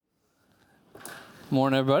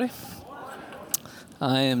Morning, everybody.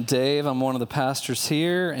 I am Dave. I'm one of the pastors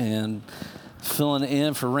here and filling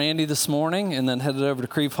in for Randy this morning and then headed over to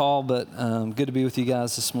Creve Hall, but good to be with you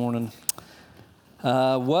guys this morning.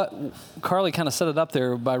 What Carly kind of set it up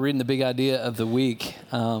there by reading the big idea of the week.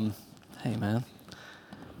 Hey, man.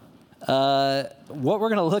 What we're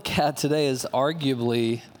going to look at today is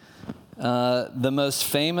arguably the most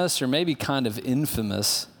famous or maybe kind of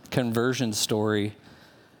infamous conversion story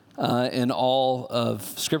in all of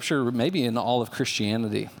Scripture, maybe in all of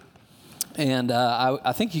Christianity. And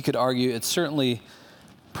I think you could argue it certainly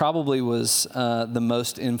probably was the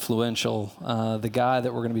most influential. The guy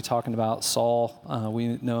that we're going to be talking about, Saul,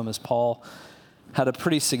 we know him as Paul, had a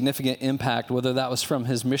pretty significant impact, whether that was from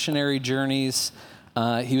his missionary journeys.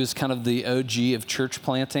 He was kind of the OG of church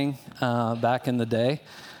planting back in the day.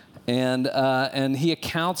 And he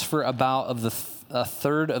accounts for about a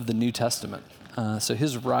third of the New Testament. So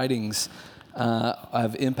his writings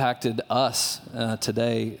have impacted us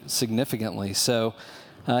today significantly. So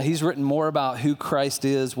he's written more about who Christ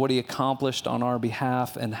is, what he accomplished on our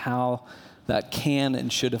behalf, and how that can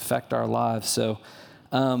and should affect our lives. So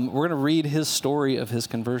we're going to read his story of his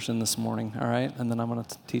conversion this morning, all right? And then I'm going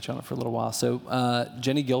to teach on it for a little while. So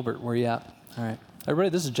Jenny Gilbert, where are you at? All right. Everybody,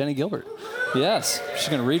 this is Jenny Gilbert. Yes, she's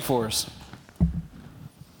going to read for us.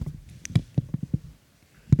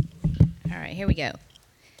 All right, here we go.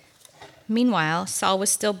 Meanwhile, Saul was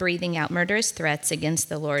still breathing out murderous threats against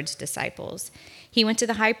the Lord's disciples. He went to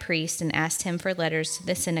the high priest and asked him for letters to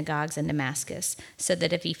the synagogues in Damascus, so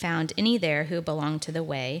that if he found any there who belonged to the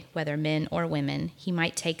way, whether men or women, he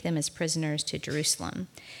might take them as prisoners to Jerusalem.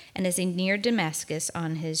 And as he neared Damascus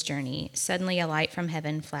on his journey, suddenly a light from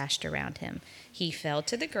heaven flashed around him. He fell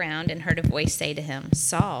to the ground and heard a voice say to him,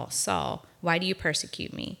 "Saul, Saul, why do you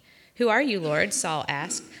persecute me?" "Who are you, Lord?" Saul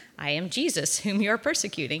asked. "I am Jesus, whom you are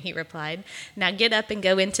persecuting," he replied. "Now get up and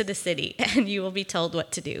go into the city, and you will be told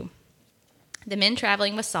what to do." The men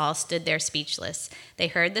traveling with Saul stood there speechless. They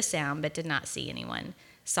heard the sound, but did not see anyone.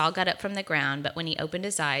 Saul got up from the ground, but when he opened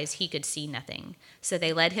his eyes, he could see nothing. So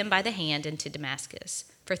they led him by the hand into Damascus.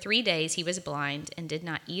 For 3 days he was blind and did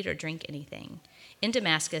not eat or drink anything. In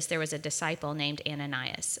Damascus there was a disciple named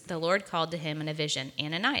Ananias. The Lord called to him in a vision,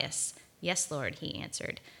 "Ananias." "Yes, Lord," he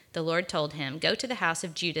answered. The Lord told him, "Go to the house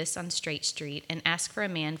of Judas on Straight Street and ask for a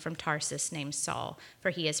man from Tarsus named Saul,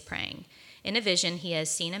 for he is praying. In a vision he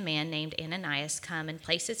has seen a man named Ananias come and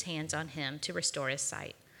place his hands on him to restore his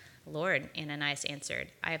sight." "Lord," Ananias answered,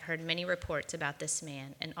 "I have heard many reports about this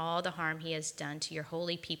man and all the harm he has done to your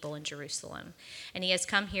holy people in Jerusalem. And he has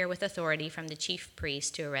come here with authority from the chief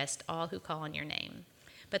priest to arrest all who call on your name."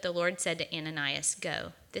 But the Lord said to Ananias,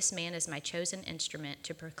 "Go, this man is my chosen instrument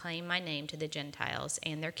to proclaim my name to the Gentiles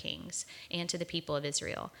and their kings and to the people of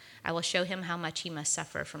Israel. I will show him how much he must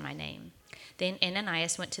suffer for my name." Then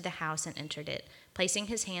Ananias went to the house and entered it. Placing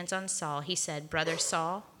his hands on Saul, he said, "Brother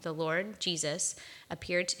Saul, the Lord Jesus,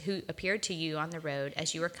 who appeared to you on the road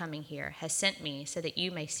as you were coming here, has sent me so that you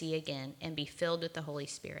may see again and be filled with the Holy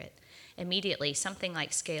Spirit." Immediately, something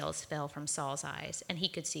like scales fell from Saul's eyes, and he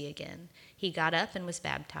could see again. He got up and was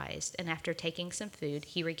baptized, and after taking some food,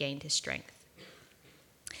 he regained his strength.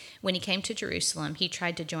 When he came to Jerusalem, he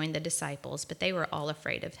tried to join the disciples, but they were all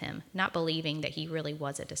afraid of him, not believing that he really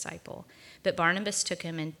was a disciple. But Barnabas took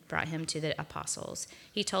him and brought him to the apostles.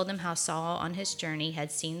 He told them how Saul on his journey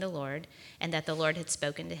had seen the Lord, and that the Lord had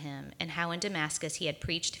spoken to him, and how in Damascus he had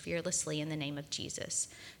preached fearlessly in the name of Jesus.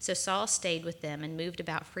 So Saul stayed with them and moved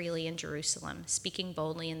about freely in Jerusalem, speaking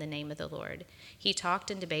boldly in the name of the Lord. He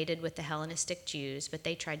talked and debated with the Hellenistic Jews, but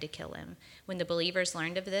they tried to kill him. When the believers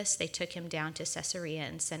learned of this, they took him down to Caesarea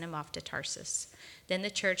and sent him off to Tarsus. Then the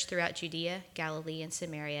church throughout Judea, Galilee, and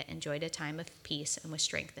Samaria enjoyed a time of peace and was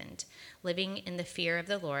strengthened. Living in the fear of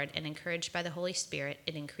the Lord and encouraged by the Holy Spirit,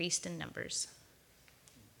 it increased in numbers.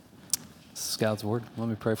 This is God's word. Let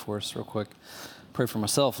me pray for us real quick. Pray for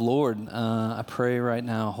myself. Lord, I pray right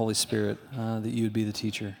now, Holy Spirit, that you would be the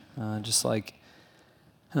teacher. Just like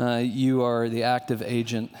you are the active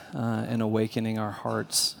agent in awakening our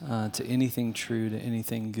hearts to anything true, to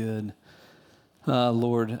anything good.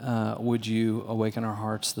 Lord, would you awaken our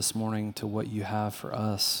hearts this morning to what you have for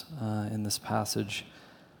us in this passage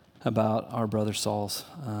about our brother Saul's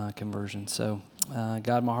conversion. So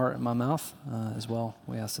guide my heart and my mouth as well.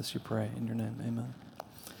 We ask this, you pray, in your name. Amen.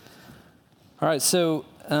 All right, so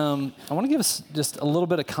I want to give us just a little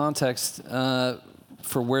bit of context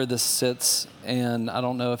for where this sits. And I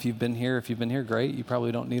don't know if you've been here. If you've been here, great. You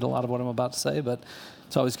probably don't need a lot of what I'm about to say, but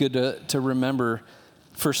it's always good to remember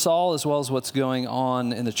for Saul as well as what's going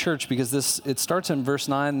on in the church, because it starts in verse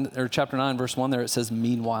 9 or chapter 9, verse 1 there. It says,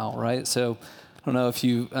 meanwhile, right? So I don't know if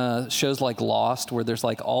you, shows like Lost, where there's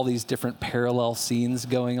like all these different parallel scenes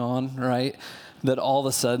going on, right? That all of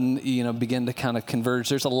a sudden, begin to kind of converge.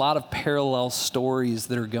 There's a lot of parallel stories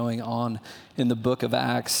that are going on in the book of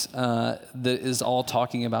Acts that is all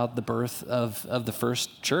talking about the birth of the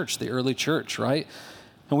first church, the early church, right?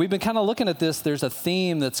 And we've been kind of looking at this. There's a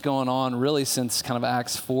theme that's going on really since kind of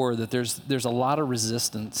Acts 4, that there's a lot of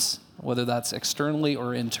resistance, whether that's externally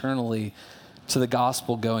or internally, to the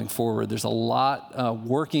gospel going forward. There's a lot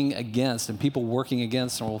working against, and people working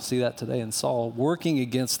against, and we'll see that today in Saul, working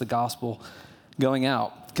against the gospel going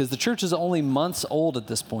out. Because the church is only months old at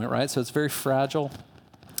this point, right? So it's very fragile.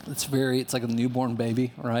 It's like a newborn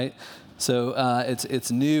baby, right? So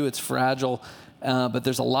it's new, it's fragile, but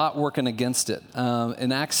there's a lot working against it.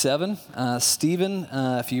 In Acts 7, Stephen,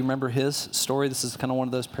 if you remember his story, this is kind of one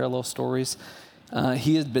of those parallel stories.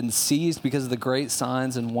 He had been seized because of the great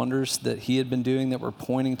signs and wonders that he had been doing that were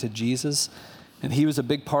pointing to Jesus. And he was a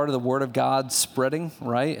big part of the word of God spreading,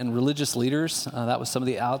 right? And religious leaders, that was some of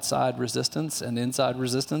the outside resistance and inside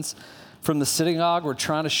resistance from the synagogue, were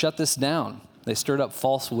trying to shut this down. They stirred up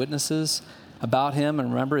false witnesses about him. And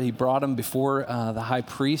remember, he brought him before the high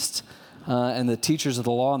priest and the teachers of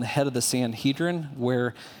the law and the head of the Sanhedrin,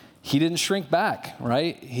 where he didn't shrink back,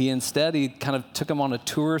 right? He kind of took them on a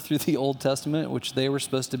tour through the Old Testament, which they were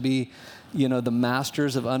supposed to be, the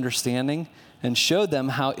masters of understanding, and showed them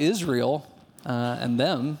how Israel and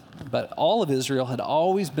them, but all of Israel had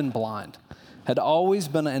always been blind, had always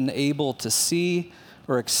been unable to see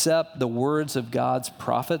or accept the words of God's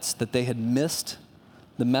prophets, that they had missed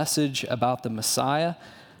the message about the Messiah.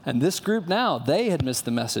 And this group now, they had missed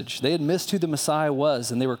the message. They had missed who the Messiah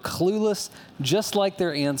was, and they were clueless, just like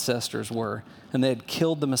their ancestors were, and they had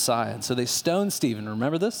killed the Messiah. And so they stoned Stephen.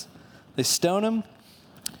 Remember this? They stoned him,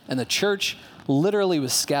 and the church literally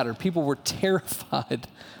was scattered. People were terrified.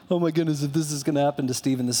 Oh my goodness, if this is going to happen to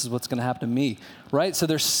Stephen, this is what's going to happen to me, right? So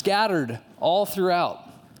they're scattered all throughout,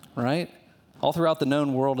 right? All throughout the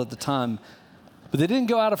known world at the time. But they didn't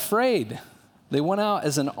go out afraid. They went out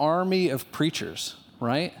as an army of preachers,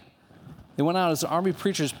 right? They went out as an army of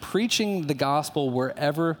preachers preaching the gospel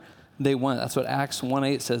wherever they went. That's what Acts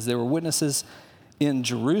 1:8 says. They were witnesses in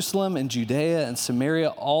Jerusalem and Judea and Samaria,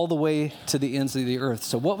 all the way to the ends of the earth.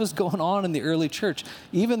 So what was going on in the early church?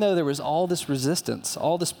 Even though there was all this resistance,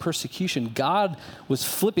 all this persecution, God was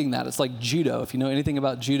flipping that. It's like judo. If you know anything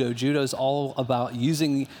about judo, judo is all about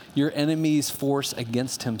using your enemy's force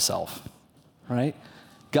against himself, right?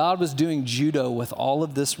 God was doing judo with all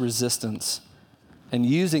of this resistance and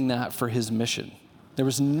using that for his mission. There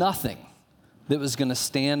was nothing that was going to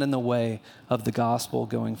stand in the way of the gospel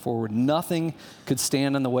going forward. Nothing could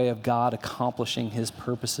stand in the way of God accomplishing his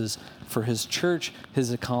purposes for his church,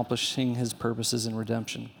 his accomplishing his purposes in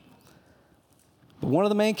redemption. But one of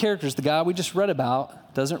the main characters, the guy we just read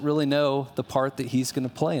about, doesn't really know the part that he's going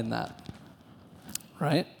to play in that,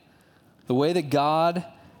 right? The way that God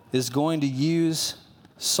is going to use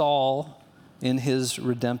Saul in his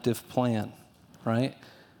redemptive plan, right?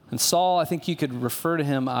 And Saul, I think you could refer to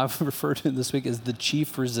him, I've referred to him this week as the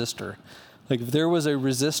chief resistor. Like if there was a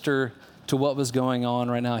resistor to what was going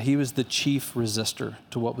on right now, he was the chief resistor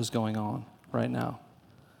to what was going on right now.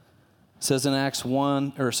 It says in Acts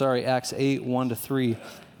 8, 1-3,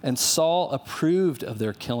 and Saul approved of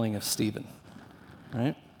their killing of Stephen,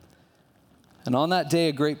 right? And on that day,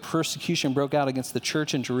 a great persecution broke out against the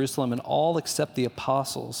church in Jerusalem, and all except the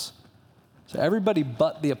apostles. So everybody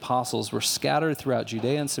but the apostles were scattered throughout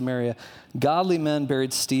Judea and Samaria. Godly men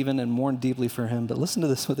buried Stephen and mourned deeply for him. But listen to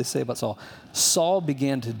this, what they say about Saul. Saul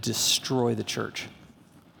began to destroy the church.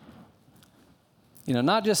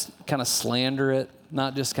 Not just kind of slander it,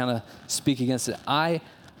 not just kind of speak against it. I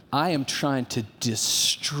am trying to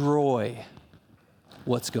destroy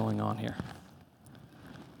what's going on here.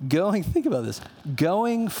 Think about this.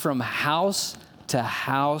 Going from house to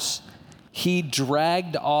house, he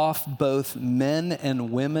dragged off both men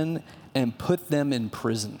and women and put them in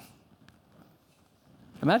prison.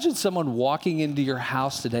 Imagine someone walking into your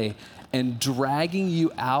house today and dragging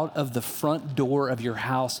you out of the front door of your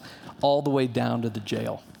house all the way down to the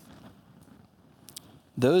jail.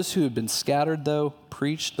 Those who had been scattered, though,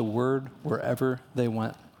 preached the word wherever they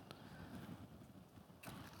went.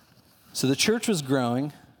 So the church was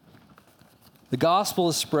growing. The gospel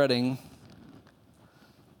is spreading.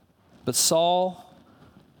 But Saul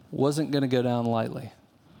wasn't going to go down lightly,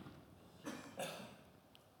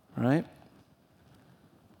 right?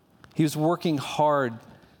 He was working hard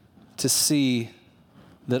to see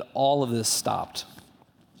that all of this stopped,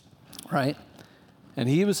 right? And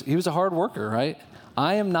he was a hard worker, right?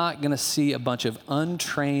 I am not going to see a bunch of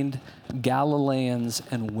untrained Galileans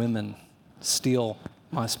and women steal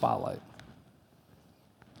my spotlight.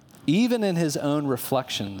 Even in his own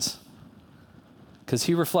reflections, because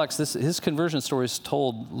he reflects this, his conversion story is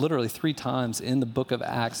told literally 3 times in the book of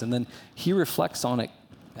Acts, and then he reflects on it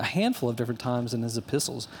a handful of different times in his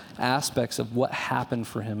epistles, aspects of what happened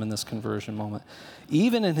for him in this conversion moment.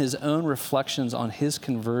 Even in his own reflections on his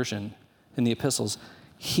conversion in the epistles,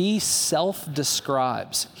 he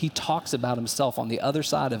self-describes, he talks about himself on the other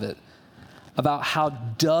side of it, about how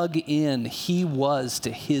dug in he was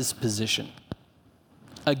to his position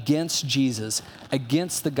against Jesus,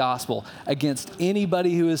 against the gospel, against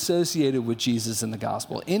anybody who associated with Jesus in the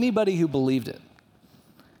gospel, anybody who believed it.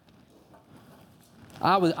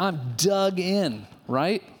 I'm dug in,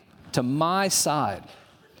 right, to my side.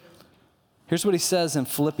 Here's what he says in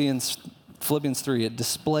Philippians 3. It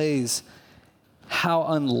displays how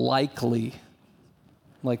unlikely,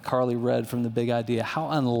 like Carly read from The Big Idea, how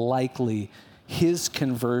unlikely his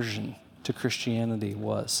conversion to Christianity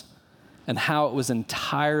was, and how it was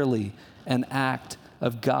entirely an act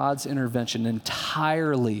of God's intervention,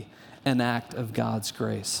 entirely an act of God's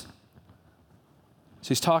grace. So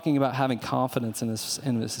he's talking about having confidence in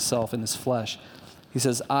himself, in his flesh. He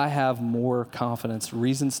says, I have more confidence,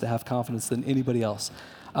 reasons to have confidence than anybody else.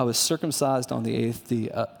 I was circumcised on the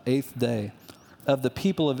eighth day of the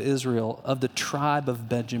people of Israel, of the tribe of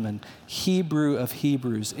Benjamin, Hebrew of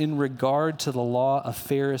Hebrews, in regard to the law of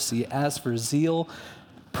Pharisee, as for zeal,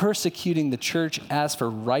 persecuting the church, as for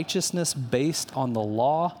righteousness based on the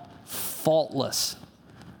law, faultless.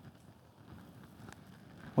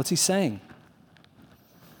 What's he saying?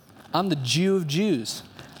 I'm the Jew of Jews.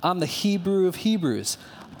 I'm the Hebrew of Hebrews.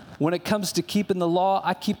 When it comes to keeping the law,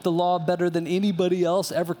 I keep the law better than anybody else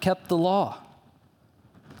ever kept the law.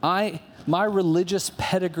 My religious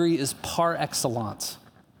pedigree is par excellence.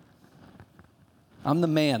 I'm the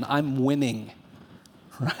man. I'm winning,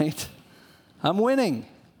 right? I'm winning.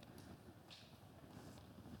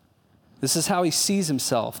 This is how he sees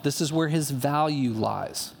himself. This is where his value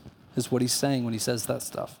lies, is what he's saying when he says that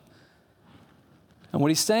stuff. And what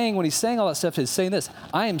he's saying when he's saying all that stuff is saying this: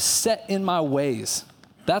 I am set in my ways.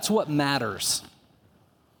 That's what matters.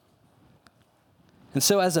 And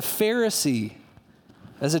so as a Pharisee,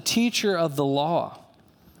 as a teacher of the law,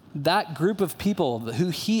 that group of people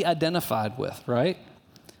who he identified with, right?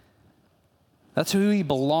 That's who he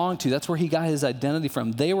belonged to. That's where he got his identity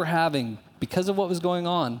from. They were having, because of what was going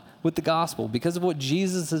on with the gospel, because of what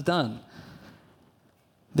Jesus has done,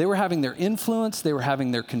 they were having their influence, they were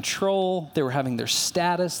having their control, they were having their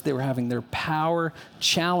status, they were having their power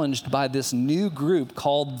challenged by this new group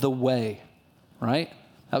called the Way, right?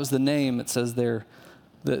 That was the name, it says there,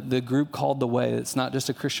 the group called the Way. It's not just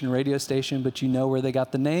a Christian radio station, but you know where they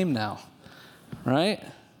got the name now, right?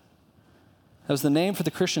 That was the name for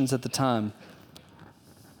the Christians at the time.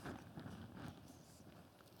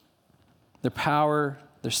 Their power,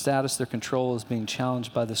 their status, their control is being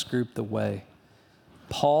challenged by this group, the Way.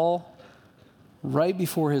 Paul, right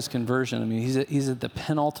before his conversion, I mean, he's at the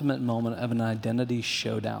penultimate moment of an identity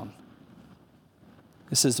showdown.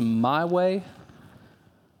 This is my way,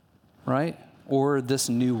 right? Or this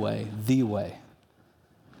new way, the way.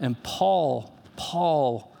 And Paul,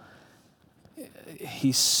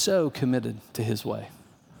 he's so committed to his way,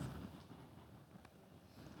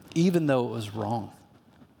 even though it was wrong.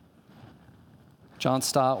 John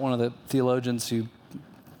Stott, one of the theologians who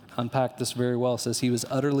unpacked this very well, says he was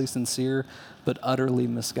utterly sincere, but utterly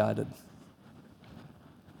misguided.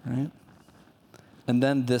 Right? And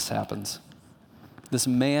then this happens. This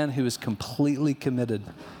man who is completely committed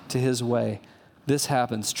to his way, this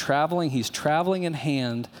happens. He's traveling in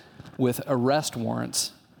hand with arrest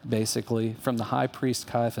warrants, basically, from the high priest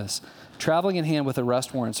Caiaphas. Traveling in hand with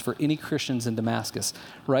arrest warrants for any Christians in Damascus,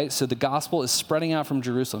 right? So the gospel is spreading out from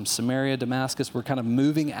Jerusalem, Samaria, Damascus. We're kind of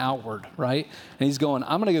moving outward, right? And he's going,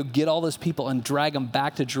 I'm going to go get all those people and drag them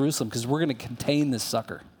back to Jerusalem because we're going to contain this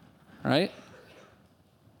sucker, right?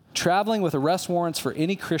 Traveling with arrest warrants for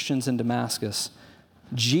any Christians in Damascus,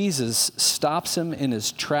 Jesus stops him in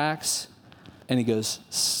his tracks and he goes,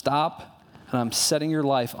 stop, and I'm setting your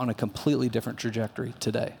life on a completely different trajectory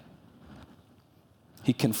today.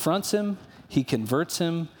 He confronts him, he converts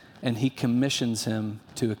him, and he commissions him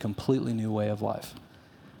to a completely new way of life.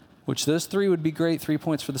 Which those 3 would be great 3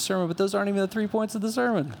 points for the sermon, but those aren't even the 3 points of the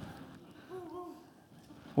sermon.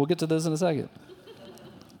 We'll get to those in a second.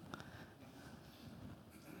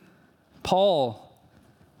 Paul,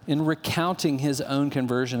 in recounting his own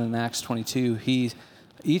conversion in Acts 22,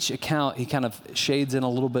 each account, he kind of shades in a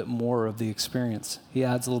little bit more of the experience. He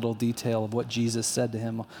adds a little detail of what Jesus said to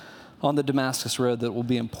him on the Damascus Road that will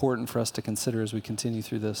be important for us to consider as we continue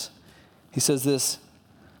through this. He says this: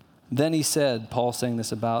 Then he said, Paul saying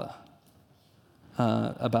this about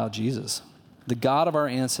Jesus, the God of our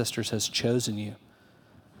ancestors has chosen you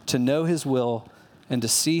to know his will and to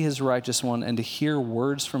see his righteous one and to hear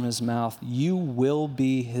words from his mouth. You will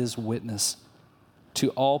be his witness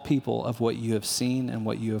to all people of what you have seen and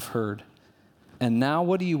what you have heard. And now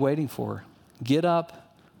what are you waiting for? Get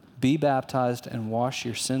up, be baptized, and wash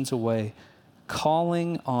your sins away,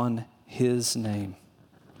 calling on his name.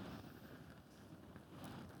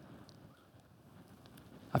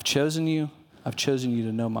 I've chosen you. I've chosen you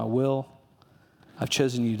to know my will. I've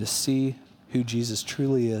chosen you to see who Jesus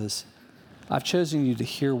truly is. I've chosen you to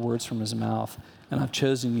hear words from his mouth, and I've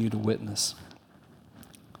chosen you to witness.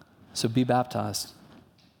 So be baptized.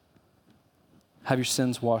 Have your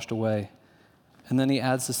sins washed away. And then he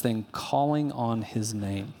adds this thing, calling on his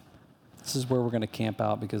name. This is where we're going to camp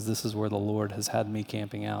out because this is where the Lord has had me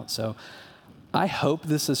camping out. So I hope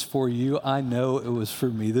this is for you. I know it was for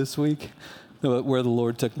me this week, where the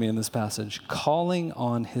Lord took me in this passage. Calling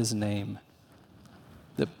on his name.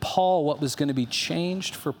 That Paul, what was going to be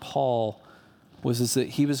changed for Paul was that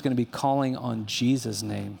he was going to be calling on Jesus'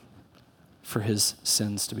 name for his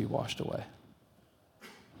sins to be washed away.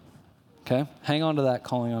 Okay? Hang on to that,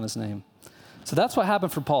 calling on his name. So that's what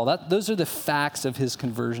happened for Paul. Those are the facts of his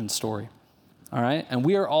conversion story. All right? And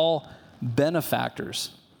we are all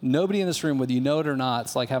benefactors. Nobody in this room, whether you know it or not,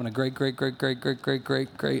 it's like having a great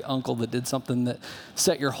uncle that did something that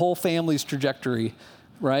set your whole family's trajectory,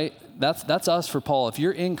 right? That's us for Paul. If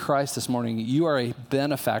you're in Christ this morning, you are a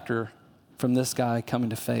benefactor from this guy coming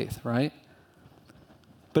to faith, right?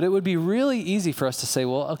 But it would be really easy for us to say,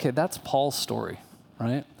 well, okay, that's Paul's story,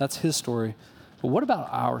 right? That's his story. But what about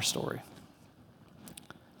our story?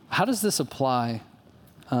 How does this apply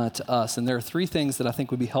to us? And there are three things that I think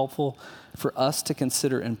would be helpful for us to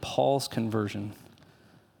consider in Paul's conversion.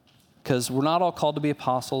 Because we're not all called to be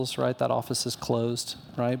apostles, right? That office is closed,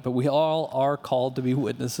 right? But we all are called to be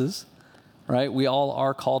witnesses, right? We all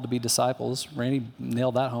are called to be disciples. Randy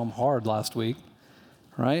nailed that home hard last week,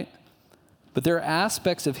 right? But there are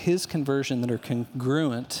aspects of his conversion that are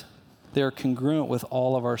congruent. They are congruent with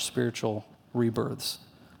all of our spiritual rebirths.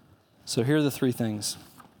 So here are the three things.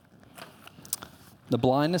 The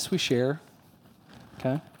blindness we share,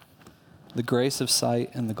 okay? The grace of sight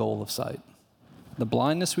and the goal of sight. The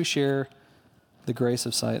blindness we share, the grace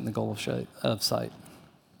of sight and the goal of sight.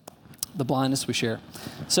 The blindness we share.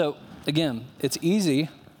 So again, it's easy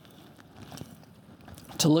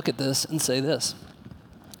to look at this and say this.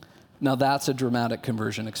 Now that's a dramatic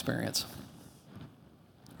conversion experience,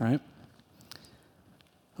 right?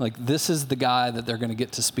 Like this is the guy that they're going to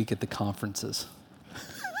get to speak at the conferences,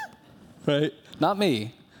 right? Not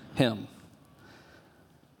me, him.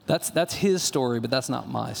 That's his story, but that's not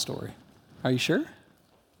my story. Are you sure?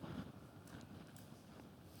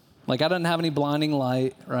 Like I didn't have any blinding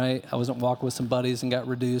light, right? I wasn't walking with some buddies and got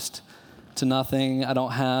reduced to nothing. I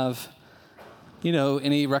don't have,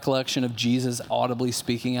 any recollection of Jesus audibly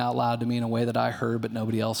speaking out loud to me in a way that I heard but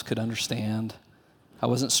nobody else could understand. I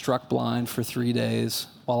wasn't struck blind for 3 days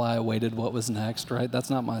while I awaited what was next, right? That's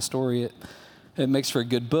not my story. It makes for a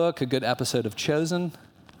good book, a good episode of Chosen,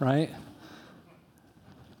 right?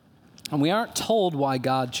 And we aren't told why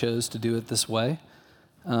God chose to do it this way.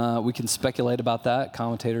 We can speculate about that.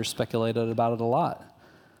 Commentators speculated about it a lot.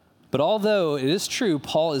 But although it is true,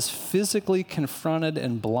 Paul is physically confronted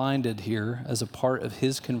and blinded here as a part of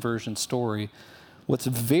his conversion story, what's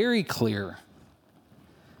very clear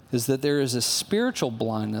is that there is a spiritual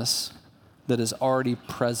blindness that is already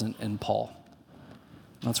present in Paul.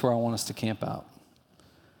 That's where I want us to camp out.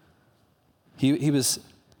 He was,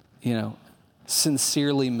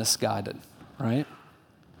 sincerely misguided, right?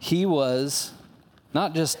 He was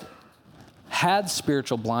not just had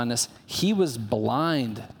spiritual blindness, he was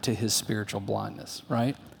blind to his spiritual blindness,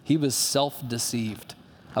 right? He was self-deceived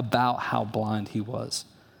about how blind he was.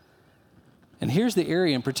 And here's the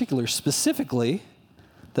area in particular, specifically,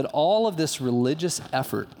 that all of this religious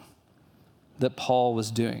effort that Paul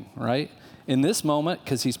was doing, right? In this moment,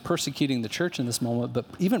 because he's persecuting the church in this moment, but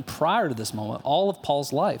even prior to this moment, all of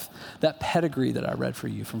Paul's life, that pedigree that I read for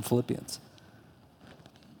you from Philippians,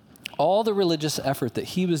 all the religious effort that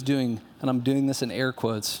he was doing, and I'm doing this in air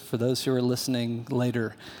quotes for those who are listening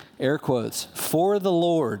later, air quotes, for the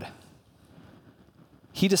Lord.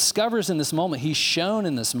 He discovers in this moment, he's shown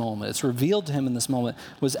in this moment, it's revealed to him in this moment,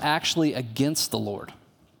 was actually against the Lord.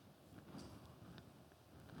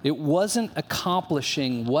 It wasn't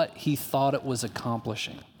accomplishing what he thought it was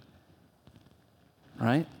accomplishing,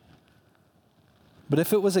 right? But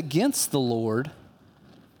if it was against the Lord,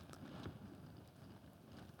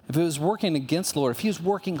 if it was working against the Lord, if he was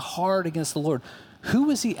working hard against the Lord, who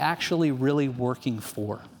was he actually really working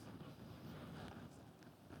for?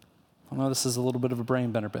 I know this is a little bit of a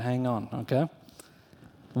brain bender, but hang on, okay?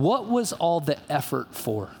 What was all the effort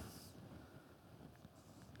for?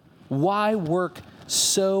 Why work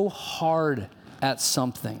so hard at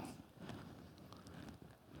something?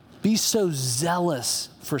 Be so zealous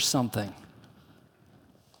for something.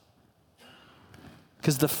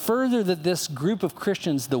 Because the further that this group of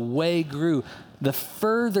Christians, the way grew, the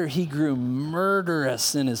further he grew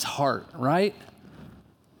murderous in his heart, right?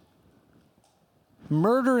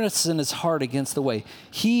 Murderous in his heart against the way.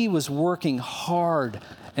 He was working hard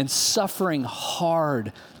and suffering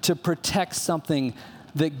hard to protect something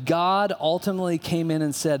that God ultimately came in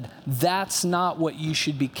and said, that's not what you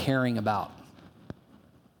should be caring about.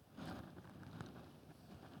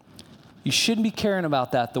 You shouldn't be caring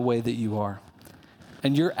about that the way that you are.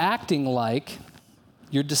 And you're acting like,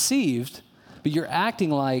 you're deceived, but you're acting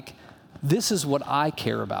like this is what I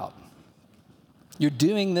care about. You're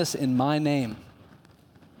doing this in my name.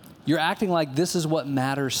 You're acting like this is what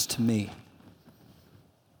matters to me.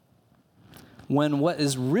 When what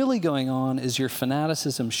is really going on is your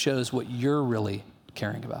fanaticism shows what you're really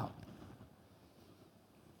caring about.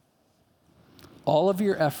 All of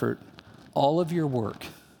your effort, all of your work,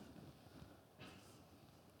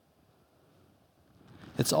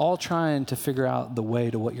 it's all trying to figure out the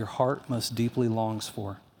way to what your heart most deeply longs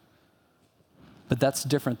for. But that's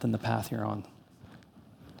different than the path you're on.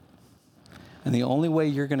 And the only way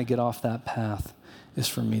you're going to get off that path is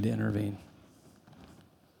for me to intervene.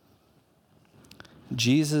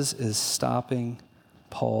 Jesus is stopping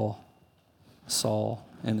Saul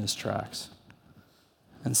in his tracks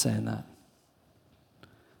and saying that.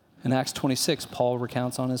 In Acts 26, Paul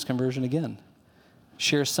recounts on his conversion again.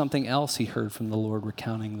 Shares something else he heard from the Lord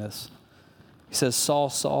recounting this. He says, Saul,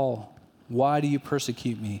 Saul, why do you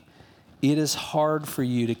persecute me? It is hard for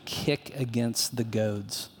you to kick against the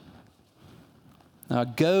goads. Now, a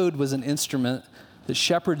goad was an instrument that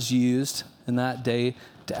shepherds used in that day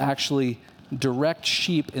to actually direct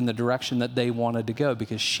sheep in the direction that they wanted to go,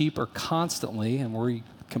 because sheep are constantly, and we're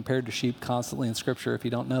compared to sheep constantly in Scripture if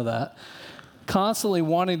you don't know that, constantly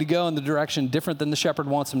wanting to go in the direction different than the shepherd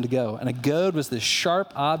wants them to go. And a goad was this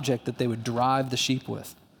sharp object that they would drive the sheep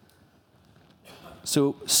with.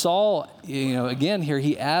 So Saul, again here,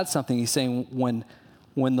 he adds something. He's saying when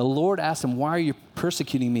the Lord asked him, why are you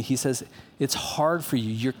persecuting me? He says, it's hard for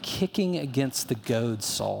you. You're kicking against the goads,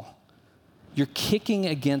 Saul. You're kicking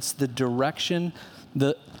against the direction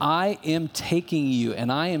that I am taking you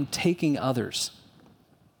and I am taking others.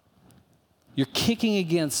 You're kicking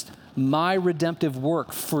against my redemptive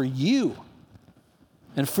work for you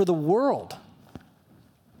and for the world.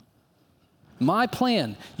 My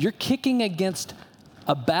plan. You're kicking against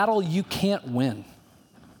a battle you can't win.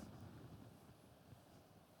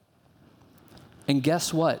 And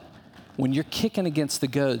guess what? When you're kicking against the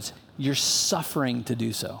goads, you're suffering to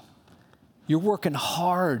do so. You're working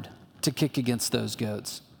hard to kick against those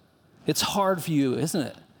goads. It's hard for you, isn't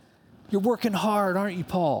it? You're working hard, aren't you,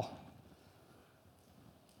 Paul?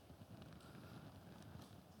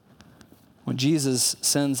 When Jesus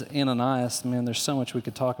sends Ananias, man, there's so much we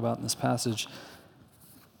could talk about in this passage.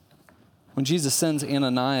 When Jesus sends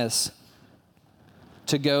Ananias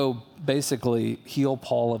to go basically heal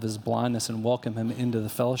Paul of his blindness and welcome him into the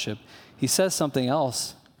fellowship, he says something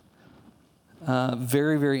else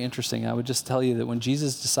very, very interesting. I would just tell you that when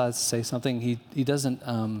Jesus decides to say something, he doesn't,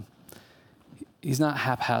 he's not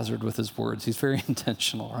haphazard with his words. He's very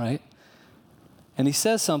intentional, right? And he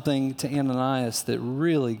says something to Ananias that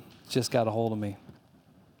really just got a hold of me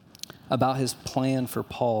about his plan for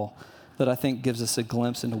Paul that I think gives us a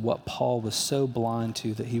glimpse into what Paul was so blind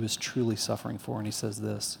to that he was truly suffering for. And he says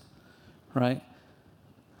this, right?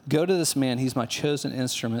 Go to this man, he's my chosen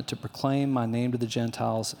instrument to proclaim my name to the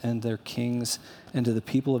Gentiles and their kings and to the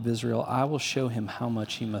people of Israel. I will show him how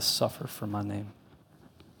much he must suffer for my name.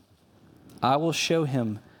 I will show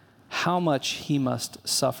him how much he must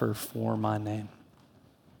suffer for my name.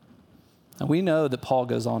 And we know that Paul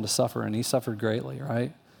goes on to suffer, and he suffered greatly,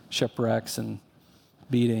 right? Shipwrecks and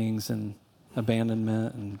beatings and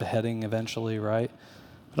abandonment and beheading eventually, right?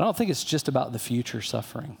 But I don't think it's just about the future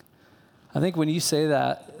suffering. I think when you say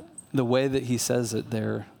that, the way that he says it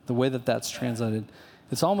there, the way that that's translated,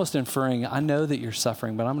 it's almost inferring, I know that you're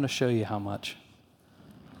suffering, but I'm going to show you how much,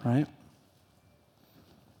 right?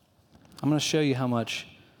 I'm going to show you how much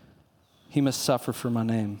he must suffer for my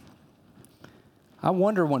name. I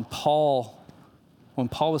wonder when Paul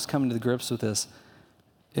was coming to the grips with this,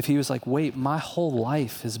 if he was like, wait, my whole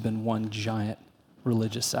life has been one giant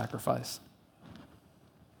religious sacrifice.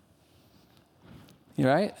 You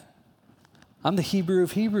right? I'm the Hebrew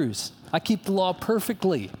of Hebrews. I keep the law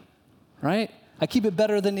perfectly, right? I keep it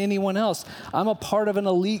better than anyone else. I'm a part of an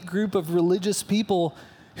elite group of religious people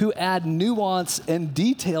who add nuance and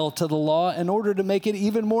detail to the law in order to make it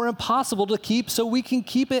even more impossible to keep so we can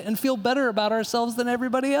keep it and feel better about ourselves than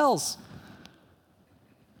everybody else.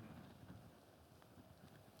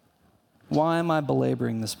 Why am I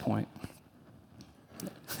belaboring this point?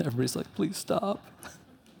 Everybody's like, please stop.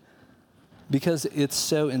 Because it's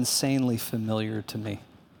so insanely familiar to me.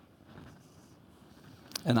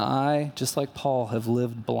 And I, just like Paul, have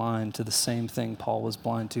lived blind to the same thing Paul was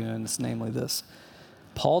blind to, and it's namely this.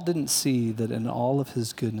 Paul didn't see that in all of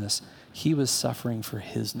his goodness, he was suffering for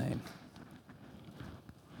his name,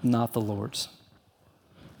 not the Lord's.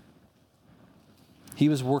 He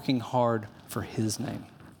was working hard for his name.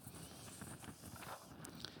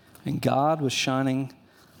 And God was shining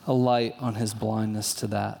a light on his blindness to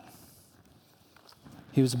that.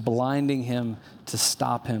 He was blinding him to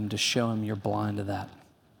stop him, to show him you're blind to that.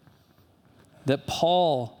 That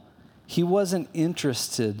Paul, he wasn't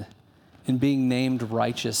interested in being named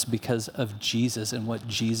righteous because of Jesus and what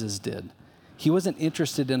Jesus did. He wasn't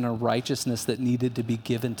interested in a righteousness that needed to be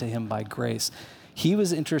given to him by grace. He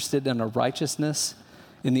was interested in a righteousness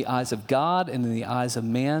in the eyes of God and in the eyes of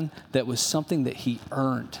man that was something that he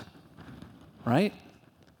earned, right?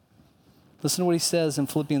 Listen to what he says in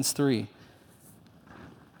Philippians 3.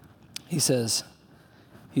 He says,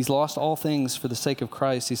 he's lost all things for the sake of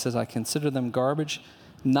Christ. He says, I consider them garbage,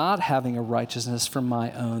 not having a righteousness from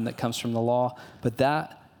my own that comes from the law, but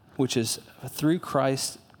that which is through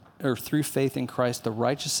Christ, or through faith in Christ, the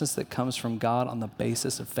righteousness that comes from God on the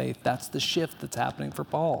basis of faith. That's the shift that's happening for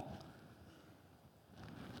Paul.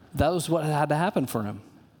 That was what had to happen for him.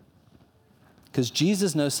 Because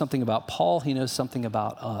Jesus knows something about Paul, he knows something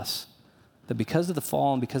about us. That because of the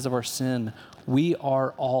fall and because of our sin, we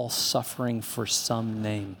are all suffering for some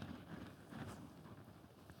name.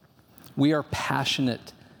 We are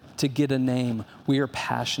passionate to get a name. We are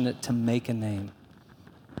passionate to make a name.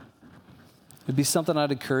 It'd be something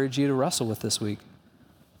I'd encourage you to wrestle with this week.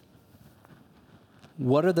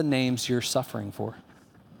 What are the names you're suffering for?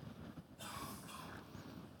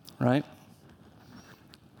 Right?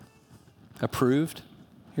 Approved.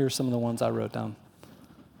 Here are some of the ones I wrote down.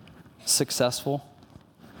 Successful.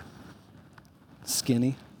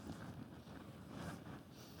 Skinny.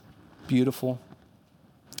 Beautiful.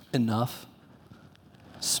 Enough.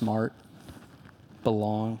 Smart.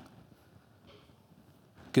 Belong.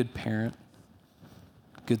 Good parent.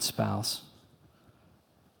 Good spouse.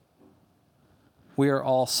 We are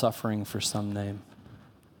all suffering for some name.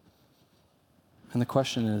 And the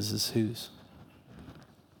question is whose?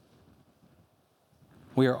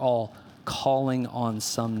 We are all calling on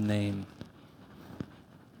some name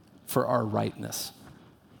for our rightness.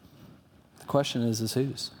 The question is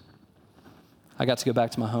whose? I got to go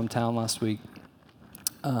back to my hometown last week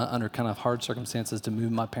under kind of hard circumstances to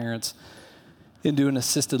move my parents into an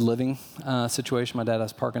assisted living situation. My dad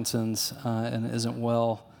has Parkinson's and isn't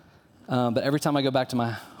well. But every time I go back to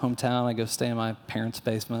my hometown, I go stay in my parents'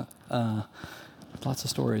 basement. Lots of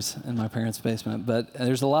stories in my parents' basement. But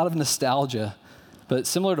there's a lot of nostalgia. But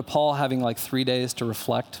similar to Paul having like 3 days to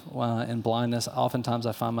reflect in blindness, oftentimes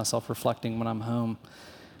I find myself reflecting when I'm home.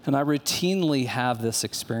 And I routinely have this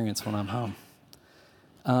experience when I'm home.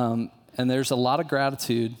 And there's a lot of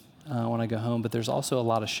gratitude when I go home, but there's also a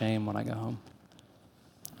lot of shame when I go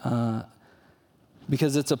home.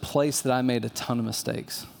 Because it's a place that I made a ton of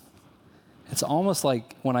mistakes. It's almost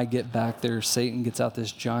like when I get back there, Satan gets out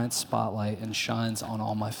this giant spotlight and shines on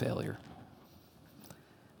all my failure.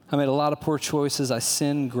 I made a lot of poor choices. I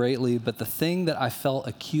sinned greatly, but the thing that I felt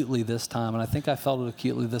acutely this time, and I think I felt it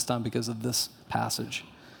acutely this time because of this passage,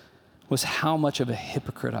 was how much of a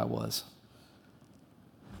hypocrite I was.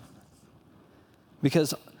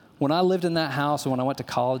 Because when I lived in that house and when I went to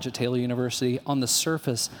college at Taylor University, on the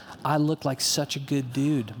surface, I looked like such a good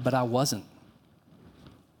dude, but I wasn't.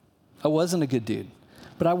 I wasn't a good dude.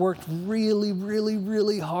 But I worked really, really,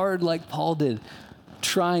 really hard like Paul did,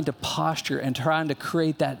 trying to posture and trying to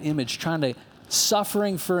create that image,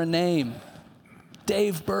 suffering for a name.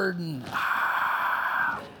 Dave Burden.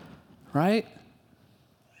 Right?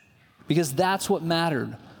 Because that's what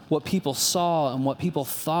mattered. What people saw and what people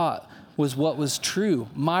thought was what was true.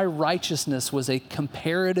 My righteousness was a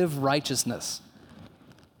comparative righteousness.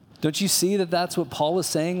 Don't you see that that's what Paul was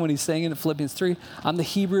saying when he's saying in Philippians 3? I'm the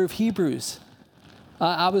Hebrew of Hebrews.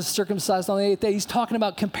 I was circumcised on the 8th day. He's talking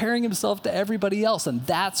about comparing himself to everybody else, and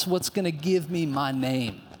that's what's going to give me my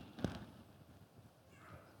name.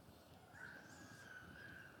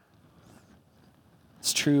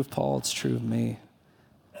 It's true of Paul. It's true of me.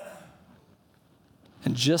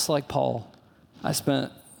 And just like Paul, I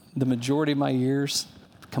spent the majority of my years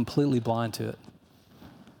completely blind to it.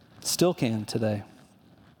 Still can today.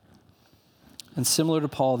 And similar to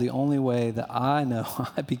Paul, the only way that I know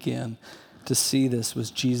I began to see this was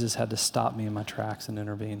Jesus had to stop me in my tracks and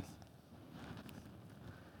intervene.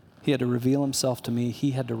 He had to reveal himself to me.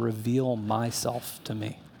 He had to reveal myself to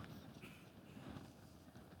me.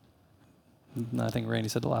 And I think Randy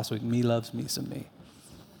said it last week, me loves me some me,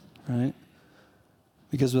 right?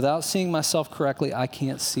 Because without seeing myself correctly, I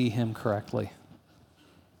can't see him correctly.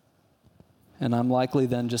 And I'm likely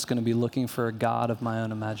then just going to be looking for a God of my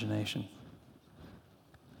own imagination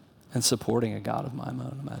and supporting a God of my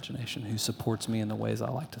own imagination who supports me in the ways I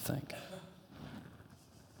like to think.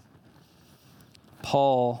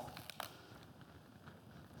 Paul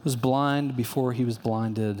was blind before he was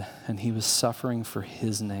blinded, and he was suffering for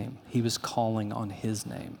his name. He was calling on his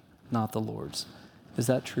name, not the Lord's. Is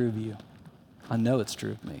that true of you? I know it's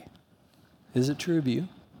true of me. Is it true of you?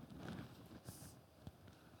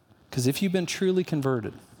 Because if you've been truly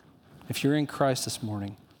converted, if you're in Christ this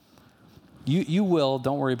morning, you will,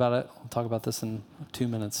 don't worry about it, I'll talk about this in 2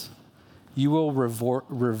 minutes. You will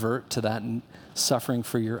revert to that suffering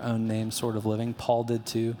for your own name sort of living. Paul did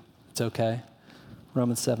too. It's okay.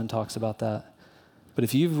 Romans 7 talks about that. But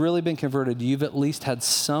if you've really been converted, you've at least had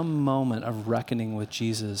some moment of reckoning with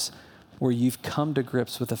Jesus where you've come to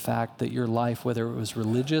grips with the fact that your life, whether it was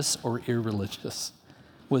religious or irreligious,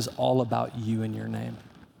 was all about you and your name.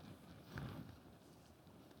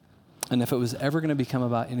 And if it was ever going to become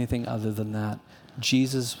about anything other than that,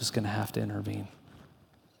 Jesus was going to have to intervene.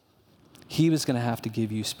 He was going to have to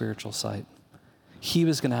give you spiritual sight. He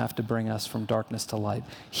was going to have to bring us from darkness to light.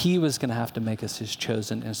 He was going to have to make us his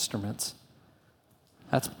chosen instruments.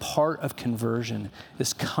 That's part of conversion,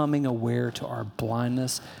 is coming aware to our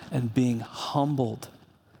blindness and being humbled,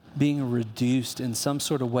 being reduced in some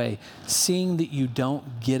sort of way, seeing that you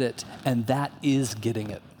don't get it, and that is getting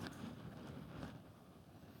it.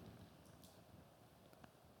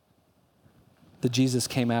 That Jesus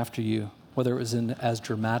came after you, whether it was in as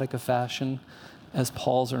dramatic a fashion as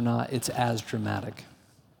Paul's or not, it's as dramatic.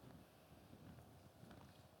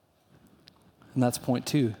 And that's point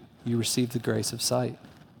 2. You received the grace of sight.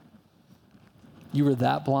 You were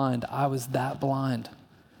that blind. I was that blind.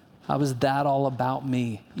 I was that all about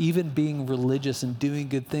me. Even being religious and doing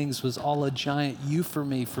good things was all a giant you for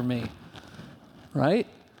me, right?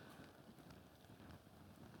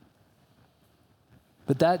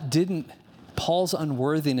 But Paul's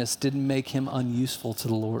unworthiness didn't make him unuseful to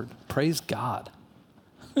the Lord. Praise God.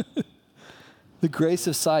 The grace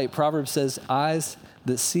of sight, Proverbs says, eyes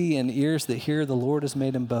that see and ears that hear, the Lord has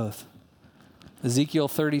made them both. Ezekiel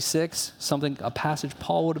 36, a passage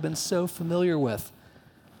Paul would have been so familiar with,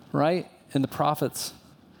 right? In the prophets,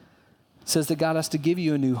 says that God has to give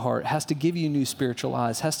you a new heart, has to give you new spiritual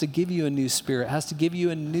eyes, has to give you a new spirit, has to give you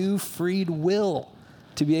a new freed will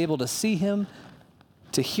to be able to see him,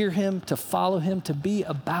 to hear him, to follow him, to be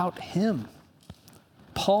about him.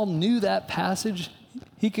 Paul knew that passage.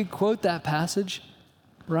 He could quote that passage,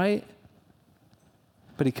 right?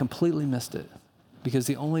 But he completely missed it, because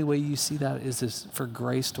the only way you see that is for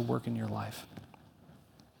grace to work in your life.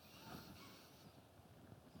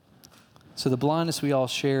 So the blindness we all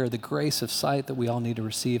share, the grace of sight that we all need to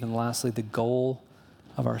receive, and lastly, the goal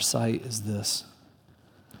of our sight is this.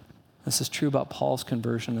 This is true about Paul's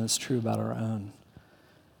conversion, and it's true about our own.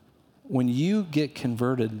 When you get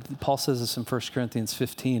converted, Paul says this in 1 Corinthians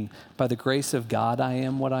 15, by the grace of God, I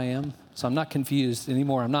am what I am. So I'm not confused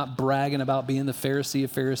anymore. I'm not bragging about being the Pharisee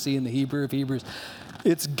of Pharisee and the Hebrew of Hebrews.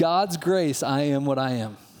 It's God's grace, I am what I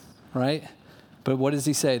am, right? But what does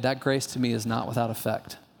he say? That grace to me is not without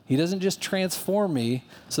effect. He doesn't just transform me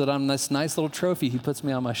so that I'm this nice little trophy he puts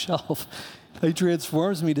me on my shelf. He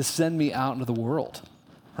transforms me to send me out into the world,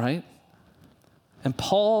 right? And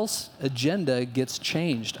Paul's agenda gets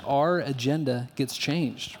changed. Our agenda gets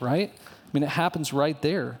changed, right? I mean, it happens right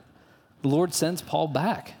there. The Lord sends Paul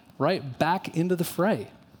back into the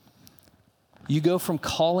fray. You go from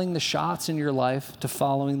calling the shots in your life to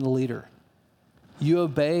following the leader. You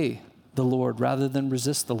obey the Lord rather than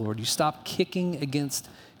resist the Lord. You stop kicking against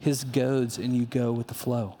his goads and you go with the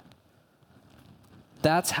flow.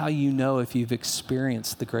 That's how you know if you've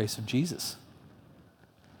experienced the grace of Jesus.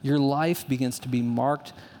 Your life begins to be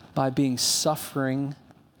marked by being suffering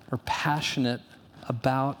or passionate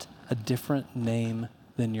about a different name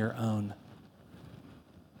than your own.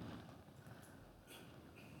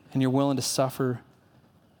 And you're willing to suffer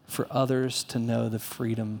for others to know the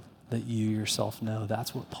freedom that you yourself know.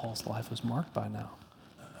 That's what Paul's life was marked by now.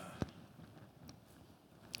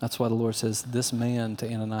 That's why the Lord says, this man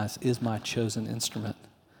to Ananias is my chosen instrument.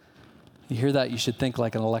 You hear that, you should think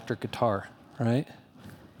like an electric guitar, right?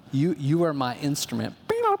 You are my instrument,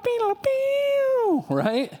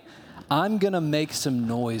 right? I'm going to make some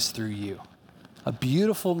noise through you, a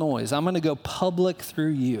beautiful noise. I'm going to go public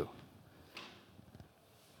through you.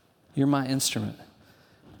 You're my instrument.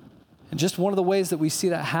 And just one of the ways that we see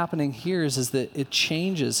that happening here is that it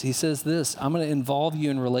changes. He says this, I'm going to involve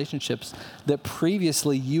you in relationships that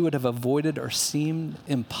previously you would have avoided or seemed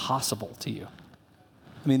impossible to you.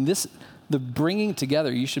 I mean, the bringing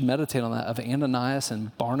together, you should meditate on that, of Ananias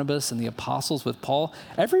and Barnabas and the apostles with Paul.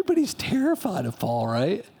 Everybody's terrified of Paul,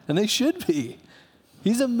 right? And they should be.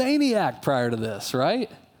 He's a maniac prior to this,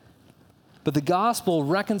 right? But the gospel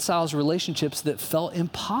reconciles relationships that felt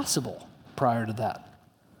impossible prior to that.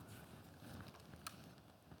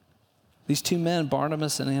 These two men,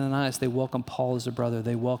 Barnabas and Ananias, they welcome Paul as a brother.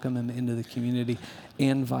 They welcome him into the community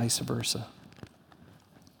and vice versa.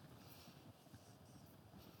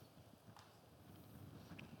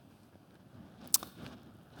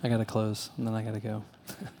 I got to close, and then I got to go.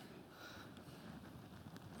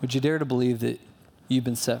 Would you dare to believe that you've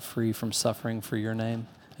been set free from suffering for your name,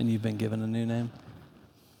 and you've been given a new name?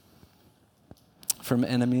 From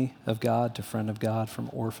enemy of God to friend of God, from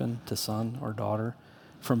orphan to son or daughter,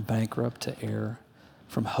 from bankrupt to heir,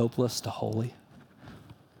 from hopeless to holy,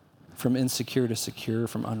 from insecure to secure,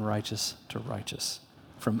 from unrighteous to righteous,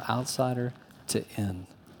 from outsider to in.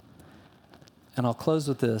 And I'll close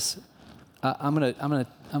with this. I'm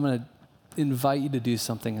gonna invite you to do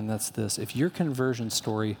something, and that's this. If your conversion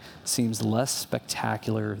story seems less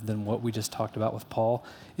spectacular than what we just talked about with Paul,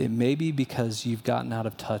 it may be because you've gotten out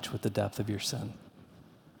of touch with the depth of your sin.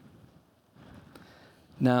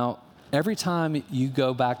 Now, every time you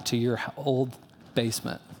go back to your old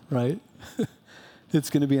basement, right, it's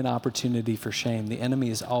going to be an opportunity for shame. The enemy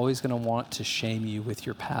is always going to want to shame you with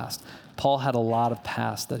your past. Paul had a lot of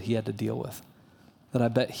past that he had to deal with, that I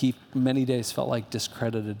bet he many days felt like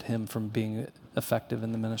discredited him from being effective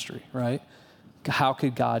in the ministry, right? How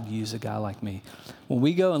could God use a guy like me? When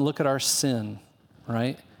we go and look at our sin,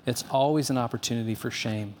 right, it's always an opportunity for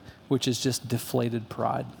shame, which is just deflated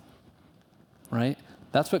pride, right?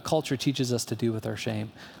 That's what culture teaches us to do with our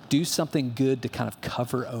shame. Do something good to kind of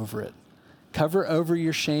cover over it. Cover over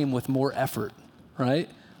your shame with more effort, right?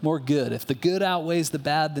 More good. If the good outweighs the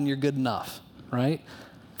bad, then you're good enough, right?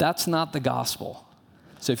 That's not the gospel.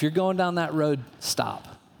 So if you're going down that road,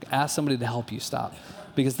 stop. Ask somebody to help you stop.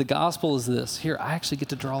 Because the gospel is this. Here, I actually get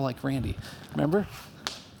to draw like Randy. Remember?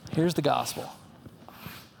 Here's the gospel.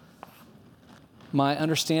 My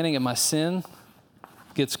understanding of my sin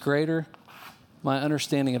gets greater. My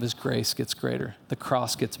understanding of his grace gets greater. The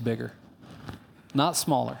cross gets bigger. Not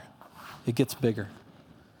smaller. It gets bigger.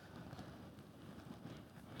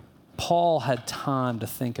 Paul had time to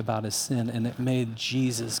think about his sin, and it made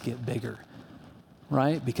Jesus get bigger,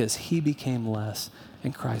 right? Because he became less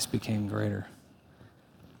and Christ became greater.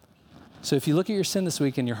 So if you look at your sin this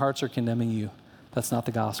week and your hearts are condemning you, that's not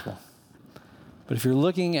the gospel. But if you're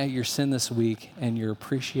looking at your sin this week and your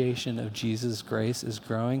appreciation of Jesus' grace is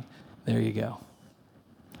growing, there you go.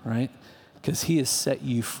 Right? Because he has set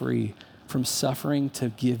you free from suffering to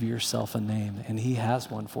give yourself a name, and he has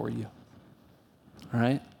one for you. All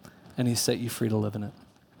right? And he set you free to live in it.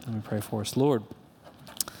 Let me pray for us. Lord,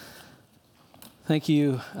 thank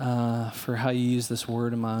you for how you use this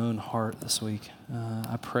word in my own heart this week.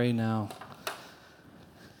 I pray now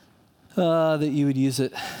that you would use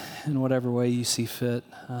it in whatever way you see fit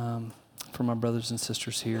for my brothers and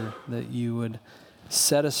sisters here, that you would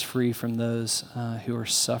set us free from those who are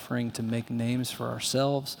suffering to make names for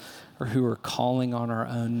ourselves or who are calling on our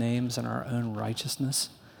own names and our own righteousness.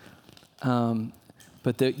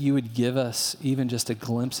 But that you would give us even just a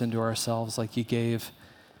glimpse into ourselves like you gave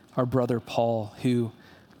our brother Paul, who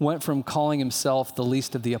went from calling himself the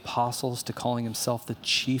least of the apostles to calling himself the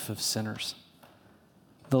chief of sinners.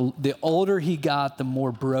 The older he got, the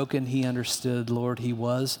more broken he understood, Lord, he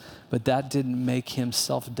was, but that didn't make him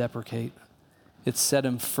self-deprecate. It set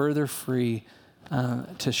him further free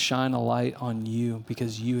to shine a light on you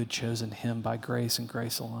because you had chosen him by grace and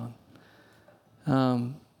grace alone.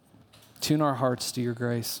 Tune our hearts to your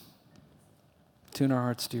grace. Tune our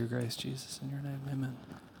hearts to your grace, Jesus. In your name, amen.